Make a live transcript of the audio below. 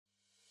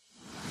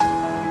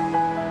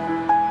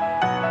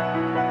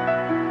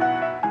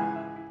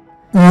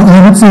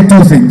would say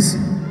two things.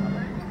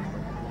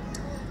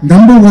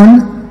 Number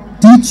one,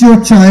 teach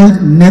your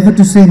child never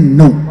to say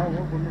no.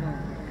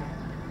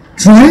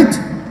 Try it,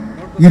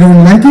 you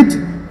don't like it,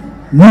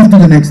 move to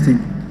the next thing.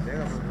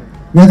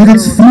 Whether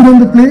it's food on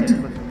the plate,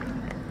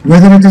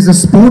 whether it is a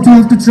sport you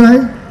have to try,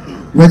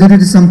 whether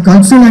it is some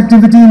cultural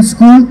activity in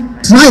school,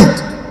 try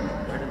it.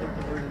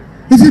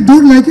 If you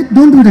don't like it,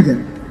 don't do it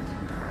again.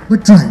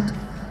 But try it.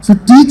 So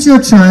teach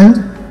your child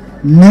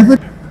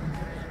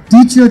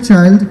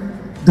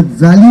the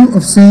value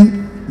of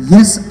saying,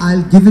 yes,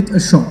 I'll give it a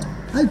shot.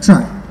 I'll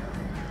try.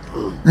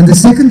 And the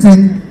second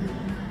thing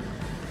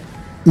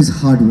is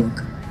hard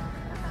work.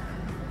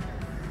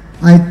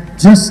 I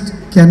just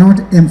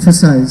cannot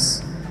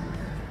emphasize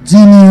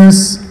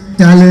genius,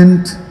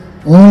 talent,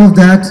 all of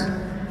that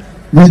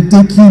will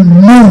take you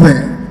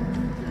nowhere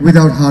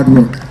without hard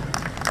work.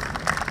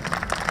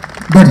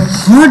 But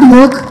hard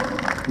work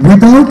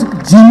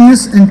without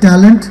genius and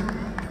talent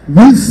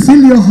will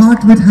fill your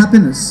heart with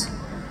happiness,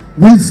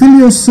 will fill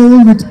your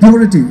soul with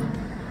purity.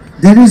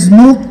 There is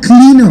no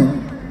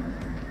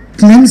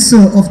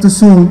cleanser of the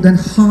soul than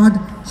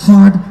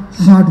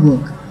hard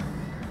work.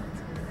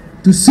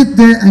 To sit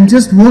there and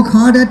just work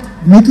hard at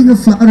making a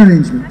flower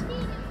arrangement.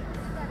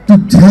 तो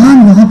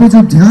ध्यान वहाँ पे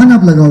जो ध्यान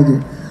आप लगाओगे,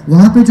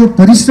 वहाँ पे जो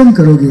परिश्रम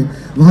करोगे,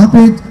 वहाँ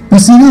पे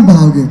पसीना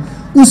बहाओगे,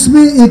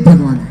 उसमें एक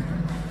भगवान है.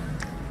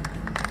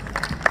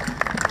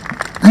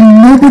 And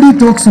nobody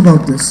talks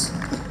about this.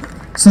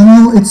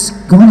 Somehow it's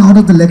gone out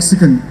of the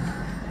lexicon.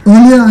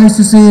 Earlier I used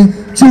to say,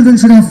 children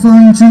should have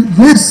fun.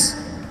 Yes,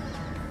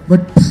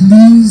 but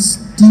please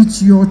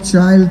teach your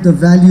child the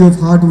value of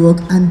hard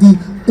work, and the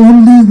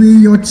only way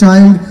your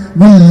child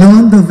will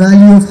learn the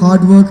value of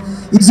hard work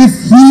is if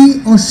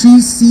he or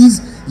she sees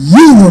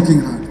you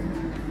working hard.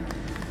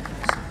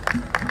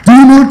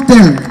 Do not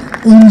tell,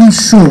 only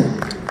show.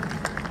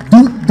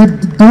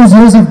 Those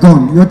years have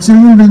gone. Your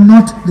children will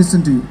not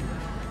listen to you.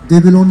 They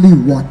will only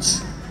watch.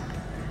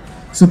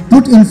 So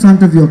put in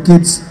front of your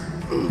kids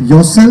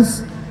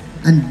yourself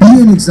and be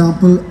an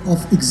example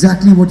of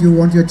exactly what you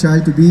want your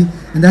child to be,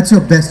 and that's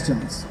your best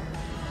chance.